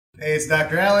Hey, it's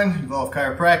Dr. Allen, involved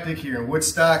Chiropractic here in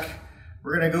Woodstock.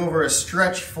 We're going to go over a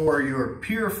stretch for your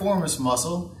piriformis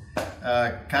muscle,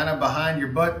 kind of behind your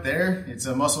butt there. It's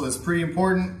a muscle that's pretty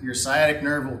important. Your sciatic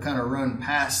nerve will kind of run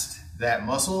past that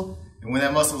muscle. And when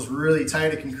that muscle is really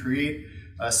tight, it can create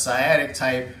a sciatic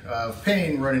type of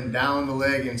pain running down the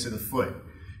leg into the foot.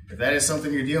 If that is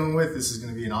something you're dealing with, this is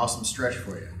going to be an awesome stretch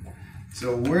for you.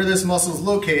 So where this muscle is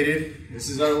located, this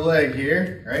is our leg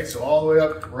here, right? So all the way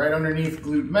up right underneath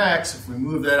glute max, if we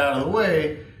move that out of the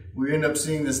way, we end up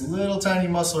seeing this little tiny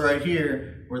muscle right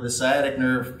here where the sciatic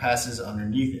nerve passes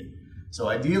underneath it. So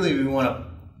ideally we want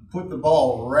to put the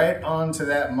ball right onto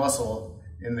that muscle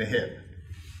in the hip.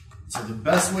 So the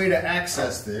best way to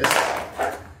access this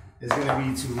is going to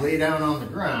be to lay down on the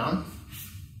ground,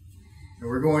 and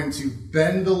we're going to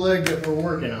bend the leg that we're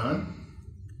working on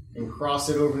and cross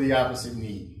it over the opposite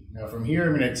knee. Now from here,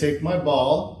 I'm going to take my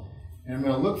ball and I'm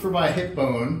going to look for my hip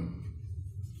bone,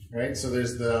 right? So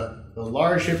there's the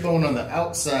large hip bone on the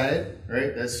outside,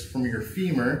 right? That's from your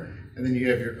femur. And then you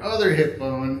have your other hip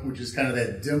bone, which is kind of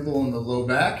that dimple in the low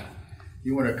back.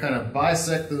 You want to kind of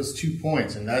bisect those 2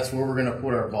 points, and that's where we're going to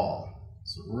put our ball.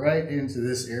 So right into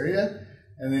this area.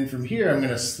 And then from here, I'm going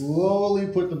to slowly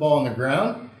put the ball on the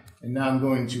ground. And now I'm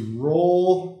going to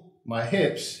roll my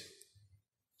hips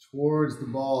towards the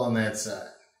ball on that side.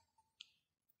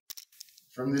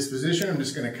 From this position, I'm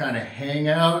just going to kind of hang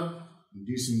out and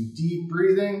do some deep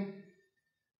breathing.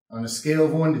 On a scale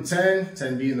of 1 to 10,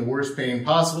 10 being the worst pain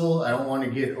possible, I don't want to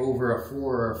get over a 4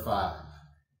 or a 5.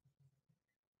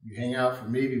 You hang out for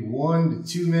maybe 1 to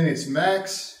 2 minutes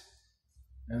max,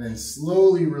 and then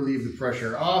slowly relieve the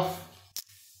pressure off,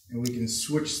 and we can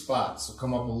switch spots. So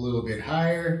come up a little bit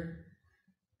higher.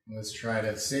 Let's try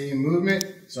that same movement.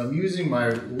 So I'm using my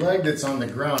leg that's on the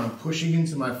ground. I'm pushing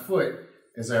into my foot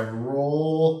as I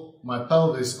roll my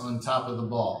pelvis on top of the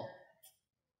ball.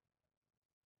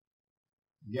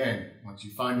 Again, once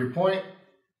you find your point,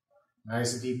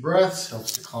 nice and deep breaths,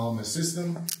 helps to calm the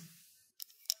system.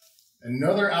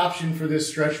 Another option for this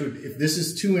stretch, if this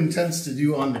is too intense to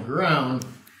do on the ground,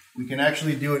 we can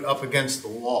actually do it up against the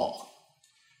wall.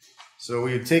 So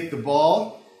we would take the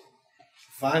ball,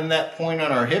 find that point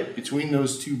on our hip between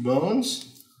those 2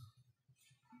 bones,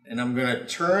 and I'm going to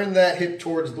turn that hip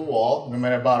towards the wall. I'm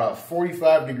at about a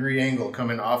 45-degree angle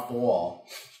coming off the wall.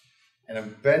 And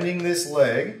I'm bending this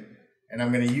leg, and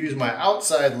I'm going to use my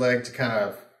outside leg to kind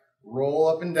of roll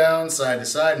up and down, side to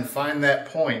side, and find that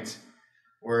point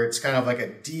where it's kind of like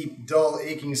a deep, dull,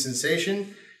 aching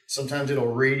sensation. Sometimes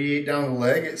it'll radiate down the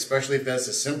leg, especially if that's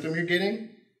a symptom you're getting.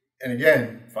 And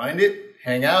again, find it,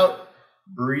 hang out,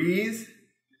 breathe.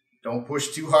 Don't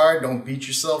push too hard. Don't beat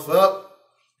yourself up.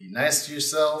 Be nice to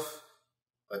yourself.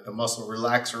 Let the muscle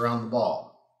relax around the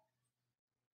ball.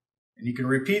 And you can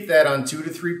repeat that on 2 to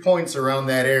 3 points around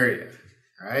that area.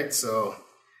 All right, so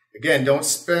again, don't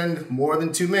spend more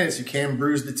than 2 minutes. You can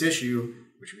bruise the tissue,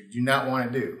 which we do not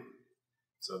want to do.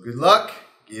 So good luck.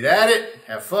 Get at it.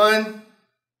 Have fun.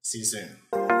 See you soon.